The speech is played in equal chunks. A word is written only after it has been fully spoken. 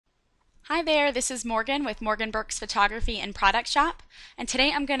Hi there, this is Morgan with Morgan Burks Photography and Product Shop, and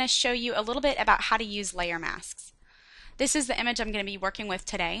today I'm going to show you a little bit about how to use layer masks. This is the image I'm going to be working with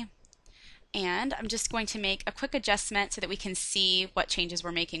today, and I'm just going to make a quick adjustment so that we can see what changes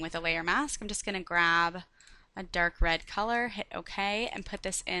we're making with a layer mask. I'm just going to grab a dark red color, hit OK, and put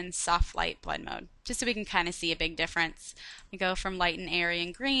this in soft light blend mode, just so we can kind of see a big difference. We go from light and airy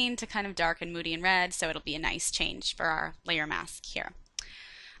and green to kind of dark and moody and red, so it'll be a nice change for our layer mask here.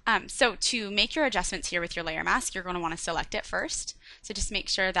 So to make your adjustments here with your layer mask, you're going to want to select it first. So just make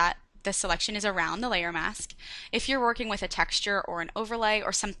sure that the selection is around the layer mask. If you're working with a texture or an overlay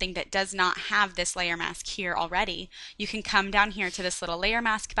or something that does not have this layer mask here already, you can come down here to this little layer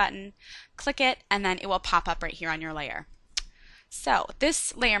mask button, click it, and then it will pop up right here on your layer. So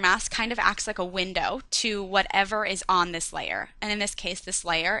this layer mask kind of acts like a window to whatever is on this layer. And in this case, this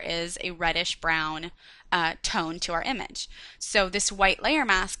layer is a reddish brown tone to our image. So this white layer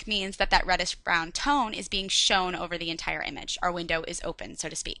mask means that that reddish brown tone is being shown over the entire image. Our window is open, so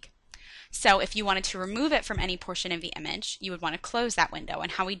to speak. So if you wanted to remove it from any portion of the image, you would want to close that window.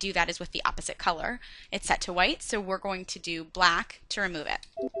 And how we do that is with the opposite color. It's set to white, so we're going to do black to remove it.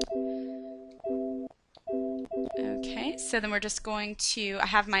 Okay, so then we're just going to, I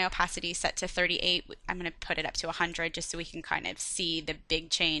have my opacity set to 38. I'm going to put it up to 100 just so we can kind of see the big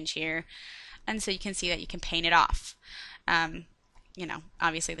change here. And so you can see that you can paint it off. You know,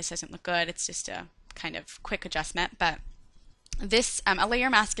 obviously this doesn't look good. It's just a kind of quick adjustment, but this a layer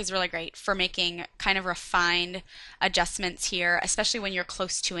mask is really great for making kind of refined adjustments here, especially when you're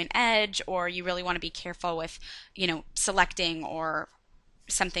close to an edge or you really want to be careful with, you know, selecting or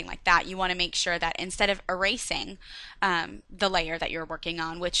something like that. You want to make sure that instead of erasing the layer that you're working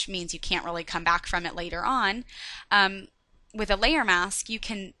on, which means you can't really come back from it later on, with a layer mask, you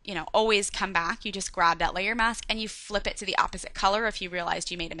can, you know, always come back. You just grab that layer mask and you flip it to the opposite color if you realized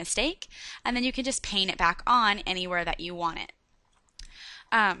you made a mistake, and then you can just paint it back on anywhere that you want it.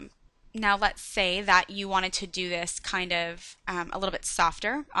 Now let's say that you wanted to do this kind of a little bit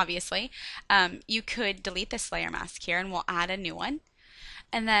softer, obviously. You could delete this layer mask here and we'll add a new one.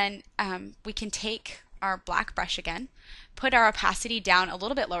 And then we can take our black brush again, put our opacity down a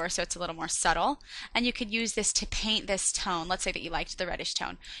little bit lower so it's a little more subtle, and you could use this to paint this tone. Let's say that you liked the reddish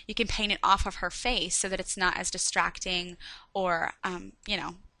tone. You can paint it off of her face so that it's not as distracting or, you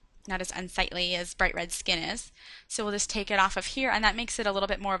know, not as unsightly as bright red skin is. So we'll just take it off of here, and that makes it a little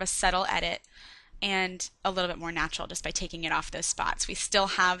bit more of a subtle edit and a little bit more natural just by taking it off those spots. We still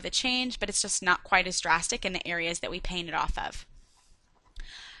have the change, but it's just not quite as drastic in the areas that we painted off of.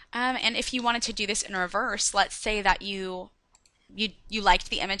 And if you wanted to do this in reverse, let's say that you liked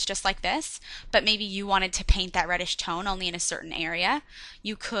the image just like this, but maybe you wanted to paint that reddish tone only in a certain area,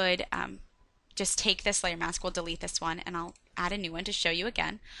 you could just take this layer mask. We'll delete this one and I'll add a new one to show you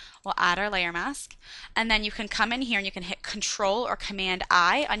again. We'll add our layer mask, and then you can come in here and you can hit Control or Command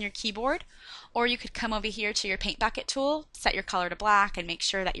I on your keyboard, or you could come over here to your paint bucket tool, set your color to black, and make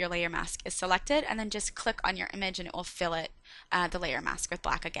sure that your layer mask is selected, and then just click on your image and it will fill it, the layer mask, with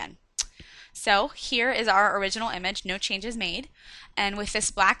black again. So here is our original image, no changes made, and with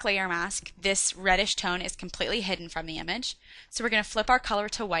this black layer mask, this reddish tone is completely hidden from the image. So we're going to flip our color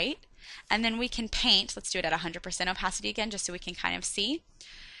to white, and then we can paint. Let's do it at 100% opacity again just so we can kind of see.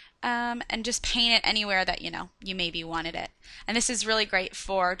 And just paint it anywhere that you maybe wanted it. And this is really great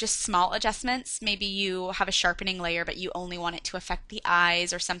for just small adjustments. Maybe you have a sharpening layer but you only want it to affect the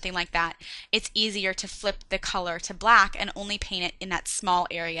eyes or something like that. It's easier to flip the color to black and only paint it in that small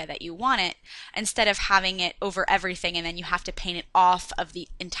area that you want it, instead of having it over everything and then you have to paint it off of the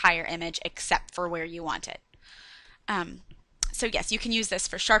entire image except for where you want it. So yes, you can use this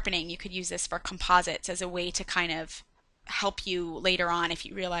for sharpening. You could use this for composites as a way to kind of help you later on if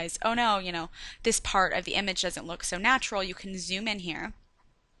you realize, oh no, you know, this part of the image doesn't look so natural. You can zoom in here,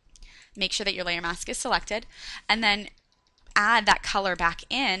 make sure that your layer mask is selected, and then add that color back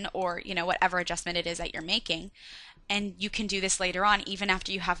in, or you know, whatever adjustment it is that you're making. And you can do this later on, even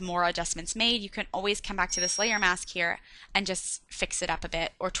after you have more adjustments made. You can always come back to this layer mask here and just fix it up a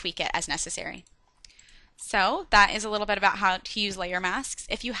bit or tweak it as necessary. So that is a little bit about how to use layer masks.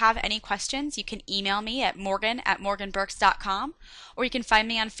 If you have any questions, you can email me at morgan@morganburks.com, or you can find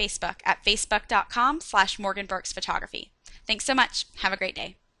me on Facebook at facebook.com/morganburksphotography. Thanks so much. Have a great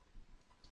day.